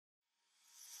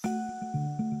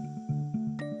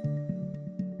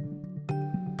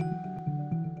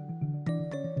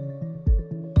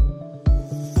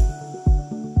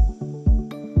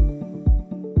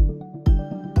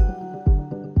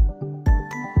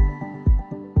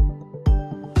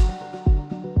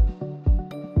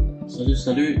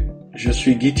Salut, je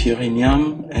suis Guy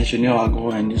Thierry-Niam, ingénieur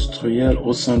agro-industriel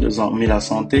au sein de Zanmi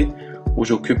Lasante, où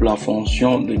j'occupe la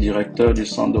fonction de directeur du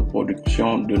centre de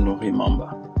production de Nourimil.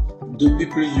 Depuis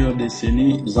plusieurs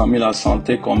décennies, Zanmi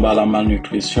Lasante combat la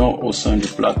malnutrition au sein du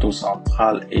plateau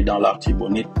central et dans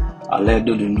l'Artibonite à l'aide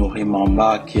de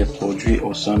Nourimil qui est produit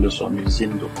au sein de son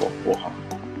usine de Corporan.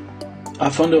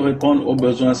 Afin de répondre aux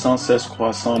besoins sans cesse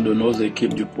croissants de nos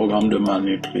équipes du programme de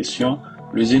malnutrition,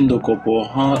 l'usine de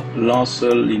Corporan lance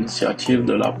l'initiative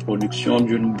de la production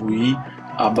d'une bouillie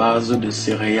à base de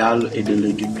céréales et de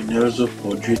légumineuses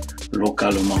produites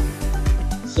localement.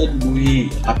 Cette bouillie,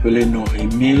 appelée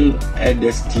Nourimil, est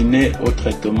destinée au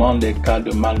traitement des cas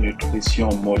de malnutrition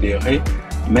modérée,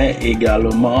 mais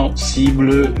également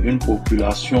cible une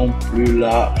population plus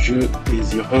large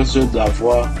désireuse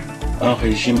d'avoir un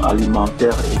régime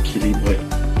alimentaire équilibré.